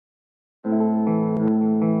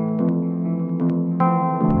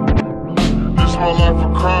my life a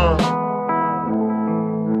crime.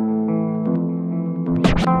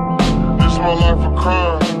 This my life a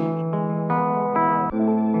crime.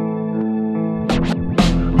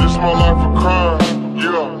 This my life a crime.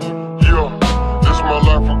 Yeah, yeah. This my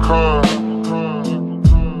life a crime.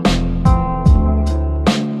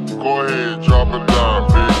 Go ahead, drop it down,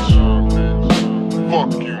 bitch.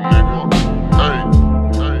 Fuck you, nigga. Hey,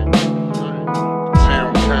 hey, hey.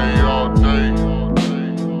 Tmk all day.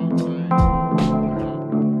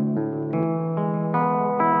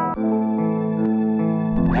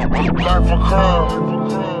 Life a crime.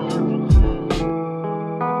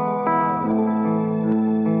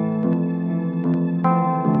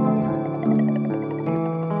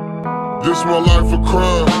 This my life a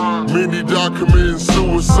crime. Many die committing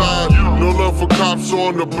suicide. No love for cops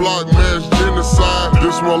on the block, mass genocide.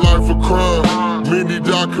 This my life a crime. Many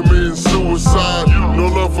die committing suicide. No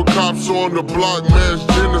love for cops on the block, mass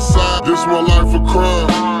genocide. This my life a crime.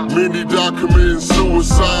 Many die committing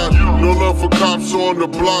suicide. No love for cops on the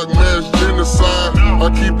block, mass genocide. I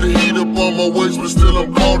keep the heat up on my waist, but still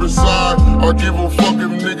I'm caught inside. I give a fuck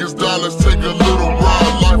if niggas die, let's take a little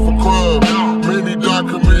ride. Life a crime. Many die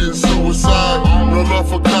committing suicide. No love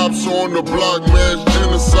for cops on the block, mass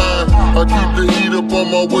genocide. I keep the heat up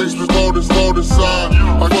on my waist, but cold inside.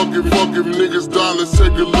 I fuck if niggas die, let's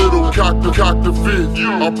take a little cock the fifth.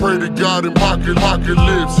 I pray to God in pocket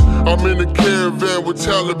lips. I'm in a caravan with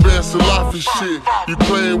Taliban Salafi shit. You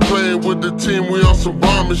playing with the team, we on some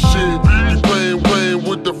bombing shit. You playing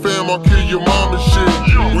with the fam, I'll kill your mama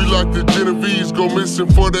shit. We like the Genovese, go missing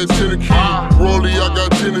for that Tmk. Rollie, I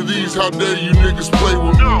got 10 of these, how dare you niggas play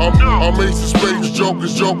with me? I'm ace of spades,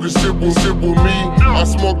 jokers, sip with me. I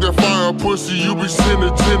smoke that fire pussy, you be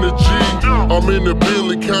sending 10 a G. I'm in the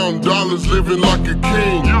building, counting dollars, living like a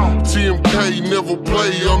king. Tmk never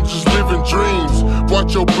play, I'm just living dreams.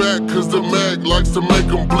 Watch your back, cause the mag likes to make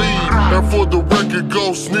them bleed. And for the record,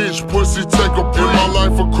 go snitch, pussy take a plea. In my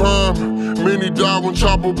life a crime, many die when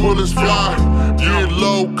chopper bullets fly. Get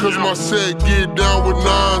low, cause my set get down with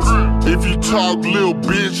nines. If you talk, little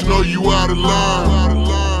bitch, know you out of line.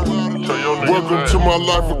 Welcome to my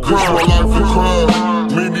life of crime, my life of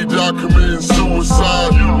crime. Many die committing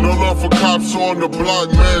suicide. No love for cops on the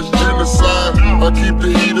block, mass genocide. I keep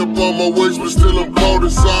the heat up on my waist, but still I'm cold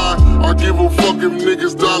inside. I give a fuck if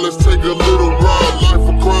niggas die, let's take a little ride. Life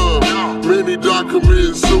of crime. Many die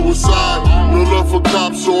committing suicide. No love for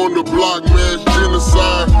cops on the block, mass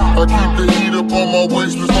genocide. I keep the heat up on my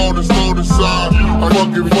waist, but cold inside. I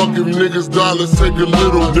fuck if niggas die, let's take a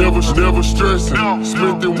little. Never stressing.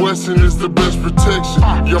 Smith & Wesson is the best protection.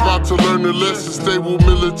 You're about to learn a lesson, stay with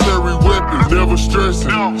military weapons. Never stressing.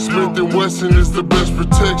 Smith & Wesson is the best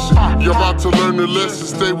protection. You're about to learn a lesson,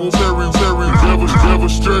 stay with military. Never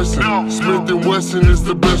stressing. Smith & Wesson is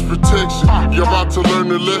the best protection. You're about to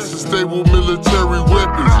learn a lesson, stay with military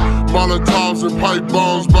weapons. Molotovs and pipe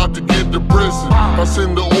bombs, about to get depressing. I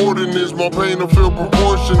send the ordinance, my pain will feel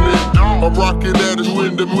proportionate. I'm rocking at it, you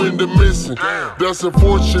in the missing. That's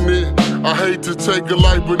unfortunate. I hate to take a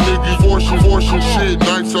life, but nigga, fortune shit.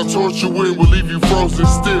 Nights I torture with will leave you frozen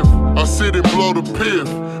stiff. I sit and blow the piff,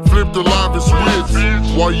 flip the live and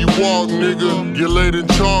switch. While you walk, nigga, get laid in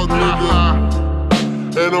chalk,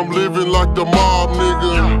 nigga. And I'm living like the mob,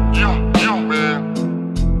 nigga. Man,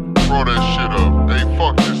 throw that shit up. Hey,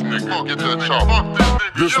 fuck this nigga, get that chopper.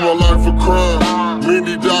 This my life a crime.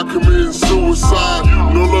 Many die committing suicide.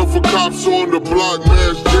 No love for cops on the block,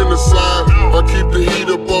 mass genocide. I keep the heat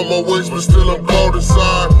up on my waist, but still I'm cold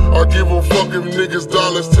inside. I give a fuck if niggas die,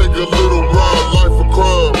 let's take a little ride. Life a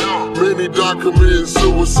crime. Many die committing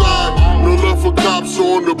suicide. No love for cops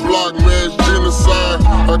on the block, mass genocide.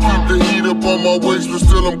 I keep the heat up on my waist, but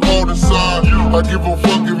still I'm cold inside. I give a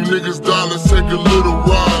fuck if niggas die, let's take a little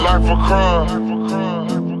ride. Life a crime.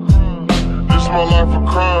 This my life a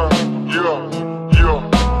crime. Yeah.